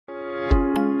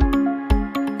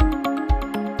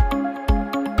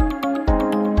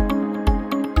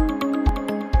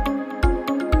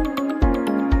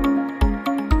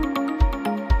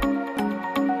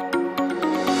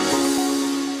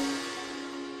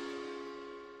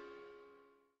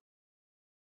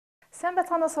Сайн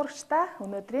байцгаана уу сурагчдаа.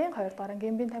 Өнөөдрийн 2 дугаар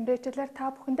ангийн биеийн тамирын хичээлээр та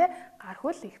бүхэндээ гар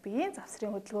хөл их биеийн завсрын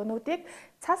хөдөлгөөнүүдийг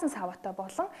цаасан саваатай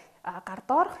болон гар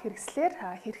доорх хэрэгслээр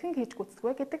хэрхэн хийж гүйцэтгэх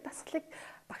вэ гэдэг дасгалыг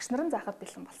багш нарын заахад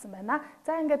бэлэн болсон байна.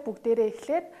 За ингээд бүгдээрээ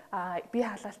эхлээд бие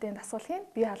халаалтын дасгал хийн.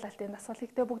 Бие халаалтын дасгал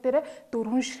хийхдээ бүгдээрээ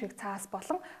 4 ширхэг цаас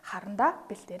болон харандаа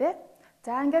бэлдээрээ.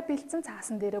 За ингээд бэлдсэн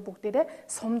цаасан дээрээ бүгдээрээ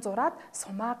сум зураад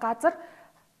сумаа газар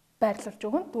байрлуулж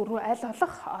өгнө. Дөрөв аль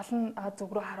болох олон зүг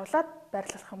рүү харуулад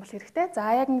байрлуулах юм бол хэрэгтэй. За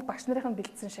яг нэг багш нарын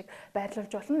бэлдсэн шиг байрлуулж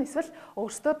болно. Эсвэл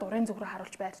өөрсдөө дурын зүг рүү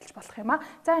харуулж байрлуулж болох юм аа.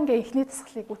 За ингээ эхний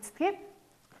дасгалыг гүйцэтгэе.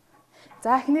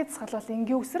 За эхний дасгал бол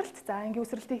энгийн үсрэлт. За энгийн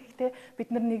үсрэлтийг хийхдээ бид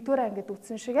нар нэгдүгээр ангид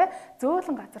үтсэн шигээ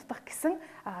зөөлөн газардах гэсэн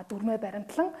дүрмээ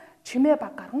баримтлан чимээ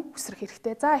баг гарган үсрэх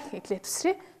хэрэгтэй. За эхлээд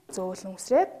үсрээ. Зөөлөн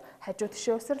үсрээд хажуу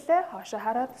тишээ үсрлээ, хоошоо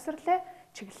хараад үсрлээ,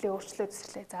 чиглэлээ өөрчлөөд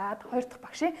үсрлээ. За хоёр дахь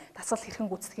багшийн дасгал хэрхэн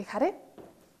гүйцэтгэхийг харъя.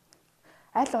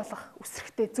 Аль болох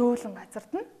үсрэхдээ зөөлөн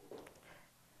газардна.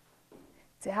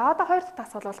 За одоо хоёр дахь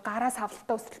дасгал бол гараас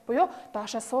хавлалтаа үсрэл буюу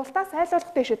доошоос суултаас аль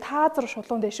болох дээшээ таазар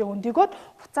шулуун дээшээ өндөгөөд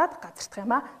буцаад газардах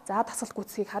юм аа. За дасгал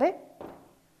гүйцэтгэхийг харъя.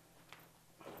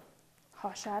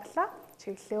 Хоошоо харлаа,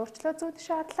 чиглэлээ өөрчлөө зүү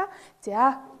тишээ харлаа.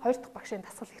 За хоёр дахь багшийн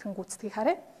дасгал хэрхэн гүйцэтгэхийг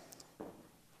харъя.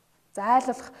 За аль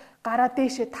болох гараа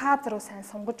дээшээ таазар руу сайн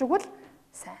сунгаж өгвөл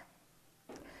сайн.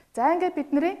 За ингээд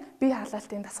бидний бие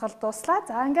халаалтын дасгал дууслаа.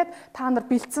 За ингээд та нар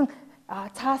бэлдсэн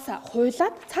цаасаа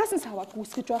хуйлаад цаасан саваад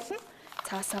гүйсгэж болно.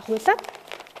 Цаасаа хуйлаад.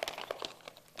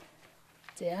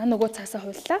 За нөгөө цаасаа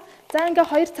хуйллаа. За ингээд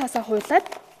хоёр цаасаа хуйлаад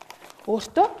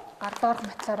өөртөө гар доорх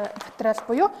материал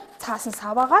буюу цаасан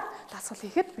саваагаар дасгал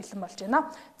хийхэд бэлэн болж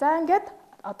байна. За ингээд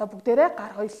одоо бүгдээрээ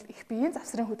гар хөл их биеийн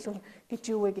завсрын хөдөлгөөн гэж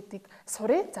юу вэ гэдгийг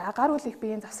суръя. За гар хөл их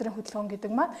биеийн завсрын хөдөлгөөн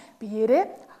гэдэг маань биеэрээ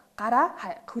гар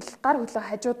хөлөө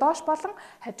хажуу доош болон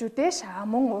хажуу дээш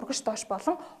мөн урагш доош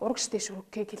болон урагш дээш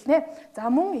өргөхийг хэлнэ. За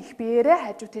мөн их биеэрээ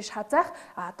хажуу тийш хазаах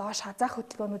доош хазаах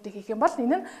хөдөлгөөнүүдийг хийх юм бол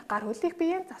энэ нь гар хөл их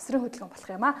биеийн завсрын хөдөлгөөн болох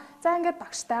юм аа. За ингээд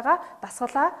багштайгаа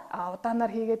дасгалаа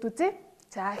удаанаар хийгээд үзье.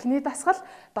 За эхний дасгал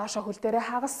доошо хөл дээрээ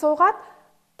хагас суугаад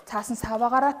цаасан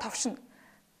саваагаараа товшно.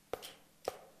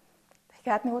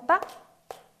 Дахиад нэг удаа.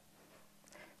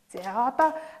 За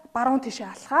одоо баруун тишээ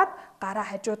алхаад гараа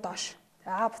хажуу доош.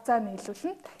 За буцаа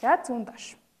нийлүүлнэ. Дахиад зүүн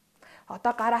доош.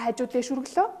 Одоо гараа хажуу дээш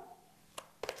өргөлөө.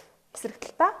 Эсрэг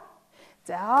талдаа.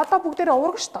 За одоо бүгдээрээ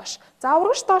урагш доош. За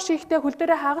урагш доош хийхдээ хөл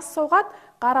дээрээ хагас суугаад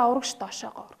гараа урагш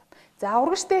доошоогоо өргөнө. За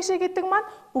урагш дээшээ гэдэг маань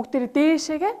бүгдээрээ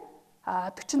дээшээгээ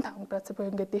 45 градус буюу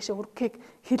ингээд дээшээ өргөхийг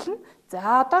хэлнэ.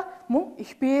 За одоо мөн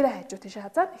их биеэрээ хажуу тишээ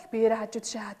хазаад их биеэрээ хажуу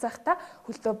тишээ хазаахтаа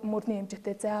хөлдөө мөрний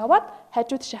хэмжээтэй зааваад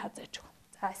хажуу тишээ хазааж өгнө.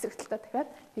 За эсрэг талдаа дахиад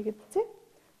хийгээд үзье.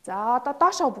 За одоо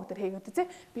доошоо бүгдээр хийгээд үзье.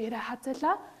 Биеэрээ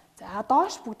хазаалаа. За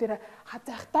доош бүгдээрээ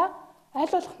хазаахтаа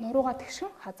аль болох нуруугаа тэгшин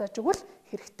хазааж өгвөл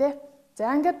хэрэгтэй.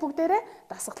 За ингээд бүгдээрээ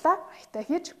дасгалаа хаятай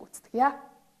хийж гүйцэтгэе.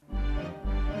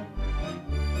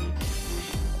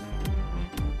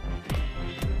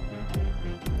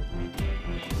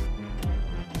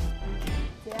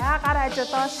 За гар хажуу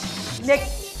доош 1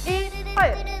 2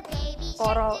 3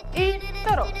 4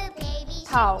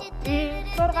 5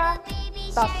 6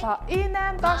 7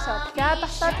 8 доошоо дахиад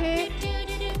батлаад хий.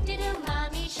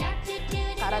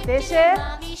 Гараа дээшээ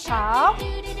 5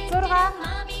 6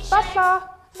 7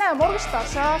 8 урагш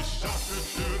доошоо.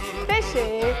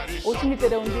 Дээшээ үлми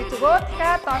дээр өндөж өгөө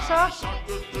дахиад доошоо.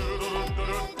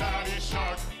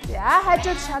 За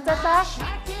хажууд хазаалаа.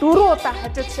 4 удаа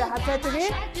хажууд хазааж өгье.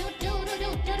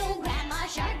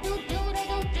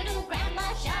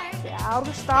 За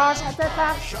урагш доош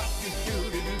хазаалаа.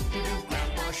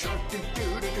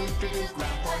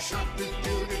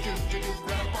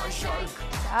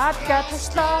 За дахиад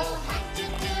туслаа.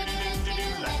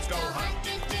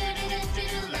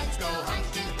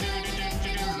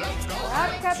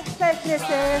 Дахиад туслаа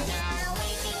эхнээсээ.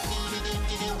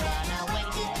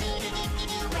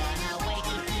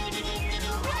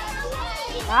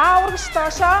 Урагш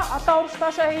доошоо. Одоо урагш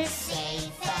доошоо хий.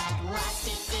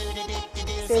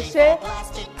 Дээшээ.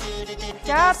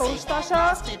 За урагш доошоо.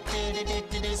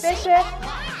 Дээшээ.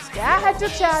 За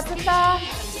хажууд шаазлаа.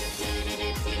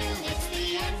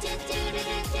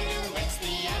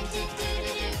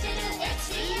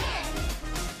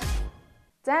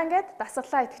 За ингээд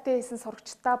дасгалаа идэвхтэй хийсэн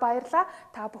сурагчдаа баярлалаа.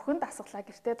 Та бүхэн дасгалаа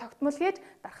гэртээ тогтмол хийж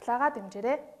дархлаагаа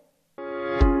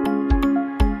дэмжээрэй.